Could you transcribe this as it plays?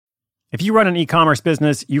If you run an e-commerce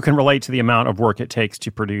business, you can relate to the amount of work it takes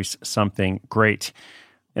to produce something great.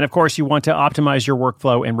 And of course, you want to optimize your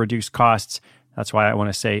workflow and reduce costs. That's why I want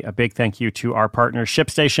to say a big thank you to our partner,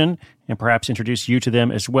 ShipStation, and perhaps introduce you to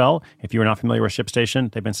them as well. If you are not familiar with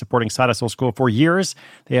ShipStation, they've been supporting Side Hustle School for years.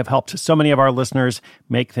 They have helped so many of our listeners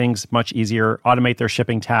make things much easier, automate their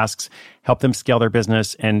shipping tasks, help them scale their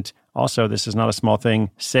business, and also, this is not a small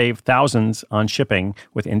thing, save thousands on shipping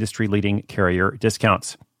with industry-leading carrier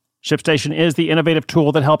discounts. ShipStation is the innovative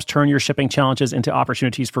tool that helps turn your shipping challenges into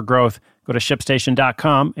opportunities for growth. Go to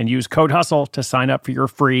ShipStation.com and use code HUSTLE to sign up for your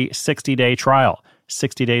free 60-day trial.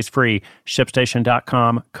 60 days free.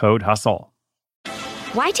 ShipStation.com, code HUSTLE.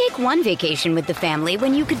 Why take one vacation with the family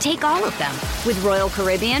when you could take all of them? With Royal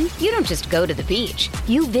Caribbean, you don't just go to the beach.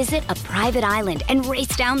 You visit a private island and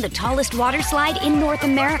race down the tallest water slide in North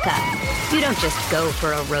America. You don't just go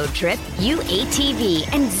for a road trip. You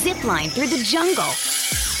ATV and zip line through the jungle.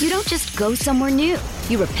 You don't just go somewhere new.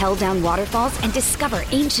 You rappel down waterfalls and discover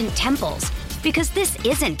ancient temples. Because this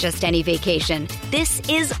isn't just any vacation. This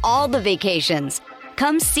is all the vacations.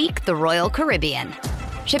 Come seek the Royal Caribbean.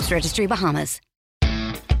 Ships Registry, Bahamas.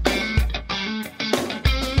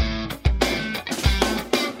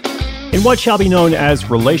 In what shall be known as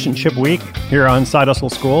Relationship Week here on Side Hustle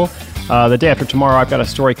School, the day after tomorrow, I've got a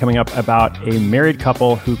story coming up about a married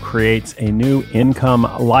couple who creates a new income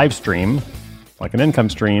live stream, like an income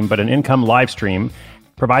stream, but an income live stream,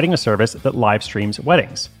 providing a service that live streams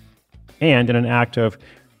weddings. And in an act of,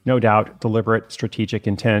 no doubt, deliberate strategic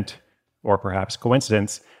intent, or perhaps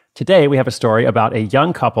coincidence, today we have a story about a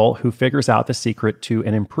young couple who figures out the secret to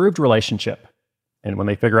an improved relationship. And when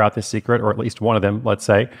they figure out this secret, or at least one of them, let's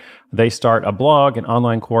say, they start a blog, an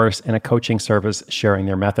online course, and a coaching service sharing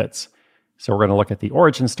their methods. So we're going to look at the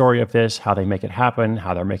origin story of this, how they make it happen,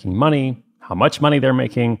 how they're making money, how much money they're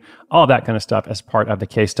making, all that kind of stuff as part of the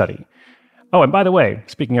case study. Oh, and by the way,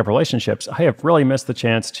 speaking of relationships, I have really missed the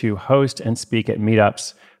chance to host and speak at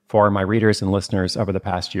meetups for my readers and listeners over the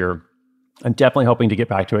past year. I'm definitely hoping to get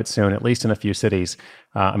back to it soon, at least in a few cities.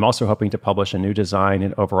 I'm also hoping to publish a new design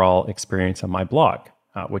and overall experience on my blog,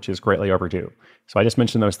 which is greatly overdue. So I just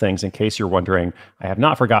mentioned those things in case you're wondering. I have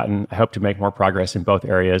not forgotten. I hope to make more progress in both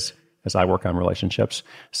areas as I work on relationships.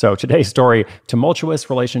 So today's story, tumultuous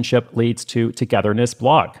relationship leads to togetherness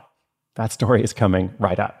blog. That story is coming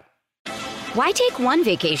right up. Why take one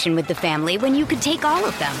vacation with the family when you could take all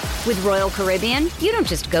of them? With Royal Caribbean, you don't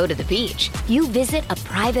just go to the beach. You visit a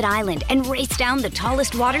private island and race down the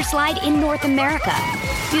tallest water slide in North America.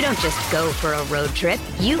 You don't just go for a road trip.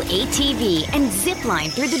 You ATV and zip line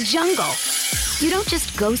through the jungle. You don't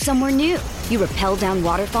just go somewhere new. You rappel down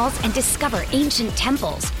waterfalls and discover ancient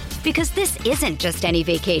temples. Because this isn't just any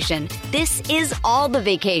vacation. This is all the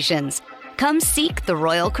vacations. Come seek the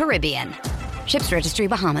Royal Caribbean. Ships Registry,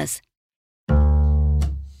 Bahamas.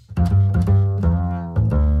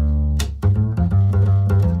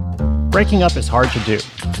 Breaking up is hard to do,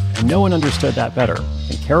 and no one understood that better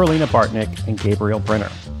than Carolina Bartnick and Gabriel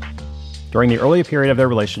Brenner. During the early period of their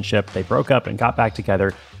relationship, they broke up and got back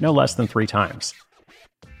together no less than 3 times.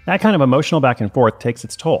 That kind of emotional back and forth takes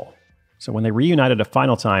its toll, so when they reunited a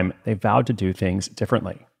final time, they vowed to do things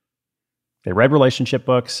differently. They read relationship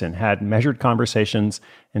books and had measured conversations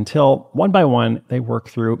until, one by one, they worked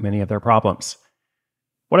through many of their problems.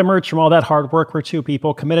 What emerged from all that hard work were 2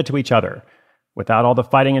 people committed to each other. Without all the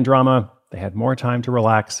fighting and drama, they had more time to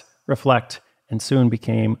relax, reflect, and soon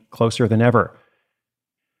became closer than ever.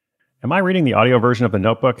 Am I reading the audio version of The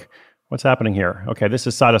Notebook? What's happening here? Okay, this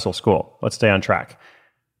is Side Hustle School. Let's stay on track.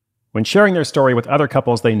 When sharing their story with other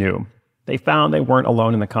couples they knew, they found they weren't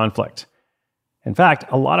alone in the conflict. In fact,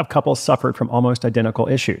 a lot of couples suffered from almost identical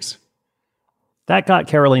issues. That got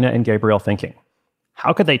Carolina and Gabriel thinking.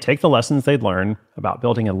 How could they take the lessons they'd learned about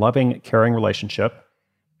building a loving, caring relationship,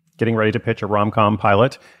 getting ready to pitch a rom-com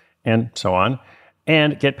pilot, and so on,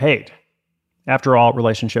 and get paid? After all,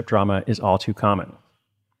 relationship drama is all too common.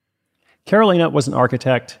 Carolina was an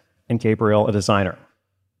architect and Gabriel a designer.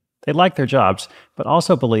 They liked their jobs, but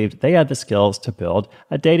also believed they had the skills to build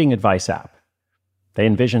a dating advice app. They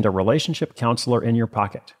envisioned a relationship counselor in your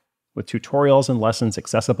pocket, with tutorials and lessons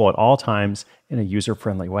accessible at all times in a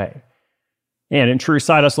user-friendly way. And in true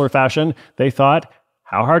side hustler fashion, they thought,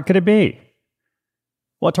 how hard could it be?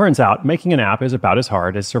 Well, it turns out making an app is about as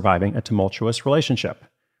hard as surviving a tumultuous relationship.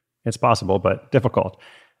 It's possible, but difficult.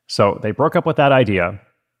 So they broke up with that idea,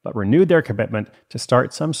 but renewed their commitment to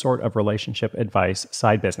start some sort of relationship advice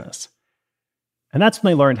side business. And that's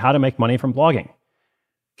when they learned how to make money from blogging.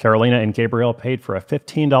 Carolina and Gabriel paid for a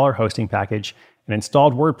 $15 hosting package and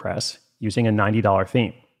installed WordPress using a $90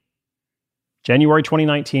 theme. January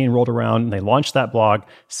 2019 rolled around and they launched that blog,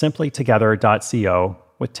 simplytogether.co,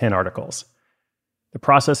 with 10 articles. The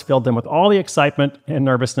process filled them with all the excitement and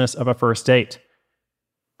nervousness of a first date.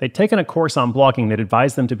 They'd taken a course on blogging that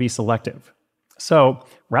advised them to be selective. So,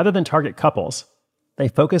 rather than target couples, they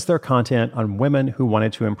focused their content on women who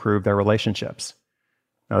wanted to improve their relationships.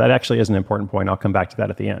 Now, that actually is an important point. I'll come back to that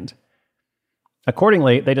at the end.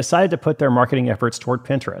 Accordingly, they decided to put their marketing efforts toward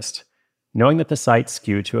Pinterest, knowing that the site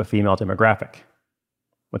skewed to a female demographic.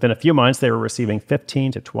 Within a few months, they were receiving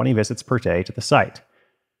 15 to 20 visits per day to the site.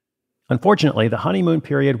 Unfortunately, the honeymoon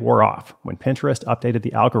period wore off when Pinterest updated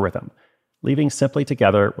the algorithm, leaving Simply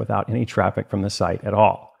Together without any traffic from the site at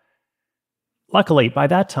all. Luckily, by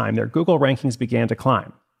that time, their Google rankings began to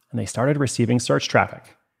climb, and they started receiving search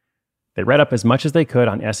traffic. They read up as much as they could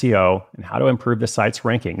on SEO and how to improve the site's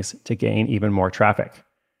rankings to gain even more traffic.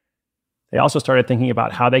 They also started thinking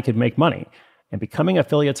about how they could make money, and becoming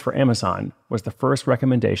affiliates for Amazon was the first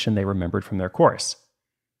recommendation they remembered from their course.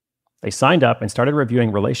 They signed up and started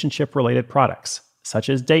reviewing relationship-related products, such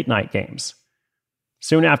as date night games.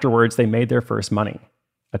 Soon afterwards, they made their first money,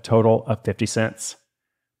 a total of 50 cents.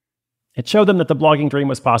 It showed them that the blogging dream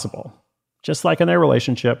was possible. Just like in their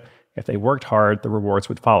relationship, if they worked hard, the rewards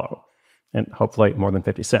would follow, and hopefully more than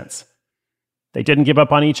 50 cents. They didn't give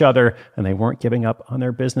up on each other, and they weren't giving up on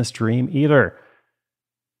their business dream either.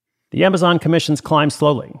 The Amazon commissions climbed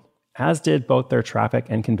slowly, as did both their traffic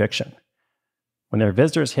and conviction. When their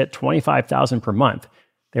visitors hit 25,000 per month,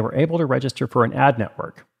 they were able to register for an ad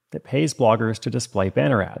network that pays bloggers to display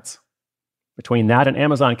banner ads. Between that and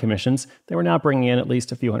Amazon commissions, they were now bringing in at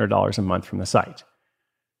least a few $100s a month from the site.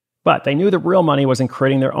 But they knew the real money was in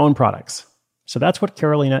creating their own products. So that's what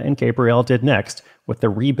Carolina and Gabrielle did next with the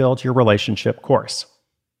Rebuild Your Relationship course.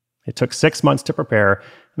 It took 6 months to prepare,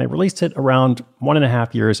 and they released it around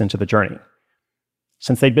 1.5 years into the journey.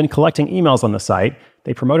 Since they'd been collecting emails on the site,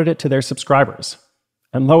 they promoted it to their subscribers,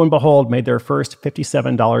 and lo and behold, made their first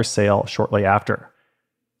 $57 sale shortly after.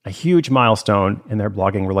 A huge milestone in their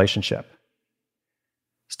blogging relationship.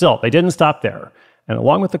 Still, they didn't stop there, and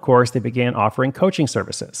along with the course, they began offering coaching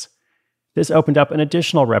services. This opened up an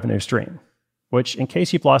additional revenue stream, which, in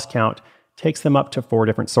case you've lost count, takes them up to 4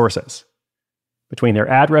 different sources. Between their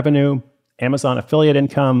ad revenue, Amazon affiliate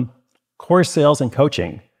income, course sales, and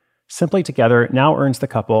coaching, Simply Together now earns the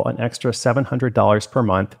couple an extra $700 per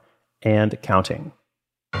month and counting.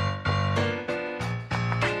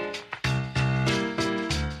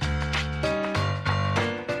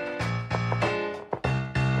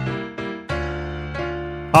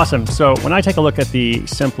 Awesome. So when I take a look at the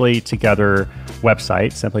Simply Together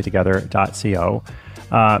website, simplytogether.co,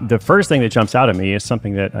 the first thing that jumps out at me is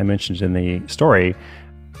something that I mentioned in the story.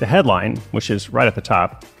 The headline, which is right at the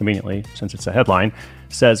top, conveniently, since it's a headline,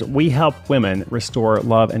 says, "We help women restore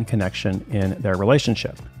love and connection in their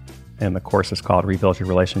relationship." And the course is called Rebuild Your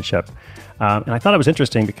Relationship. And I thought it was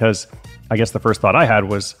interesting because I guess the first thought I had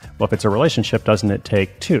was, well, if it's a relationship, doesn't it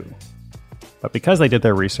take 2? But because they did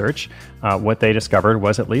their research, what they discovered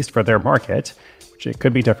was, at least for their market, which it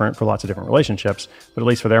could be different for lots of different relationships, but at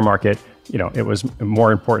least for their market, it was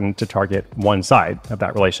more important to target one side of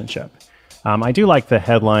that relationship. I do like the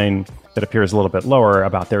headline that appears a little bit lower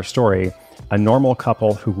about their story, "A normal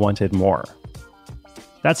couple who wanted more."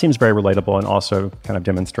 That seems very relatable and also kind of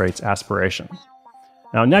demonstrates aspiration.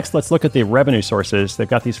 Now, next, let's look at the revenue sources. They've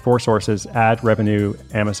got these 4 sources: ad revenue,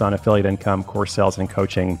 Amazon affiliate income, course sales, and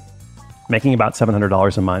coaching, making about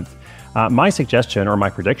 $700 a month. My suggestion, or my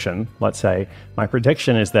prediction, let's say, my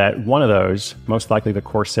prediction is that one of those, most likely the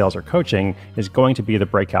course sales or coaching, is going to be the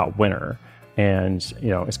breakout winner. And,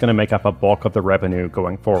 it's going to make up a bulk of the revenue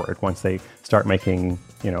going forward. Once they start making,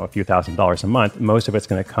 a few $1,000s a month, most of it's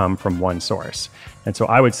going to come from one source. And so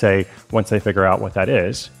I would say once they figure out what that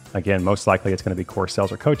is, again, most likely it's going to be course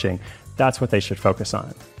sales or coaching, that's what they should focus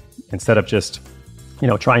on. Instead of just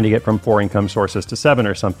trying to get from 4 income sources to 7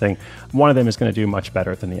 or something, one of them is going to do much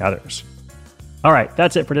better than the others. All right,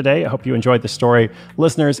 that's it for today. I hope you enjoyed the story.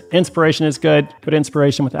 Listeners, inspiration is good, but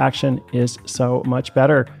inspiration with action is so much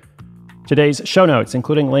better. Today's show notes,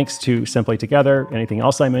 including links to Simply Together, anything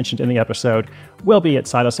else I mentioned in the episode, will be at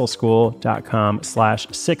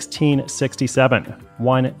sidehustleschool.com/1667,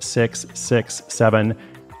 1667.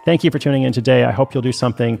 Thank you for tuning in today. I hope you'll do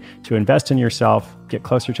something to invest in yourself, get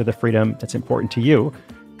closer to the freedom that's important to you,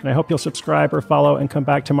 and I hope you'll subscribe or follow and come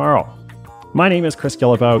back tomorrow. My name is Chris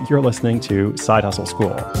Guillebeau. You're listening to Side Hustle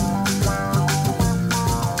School.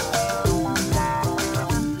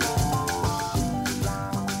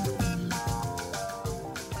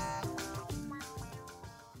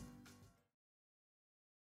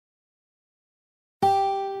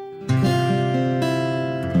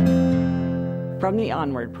 From the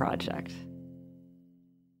Onward Project.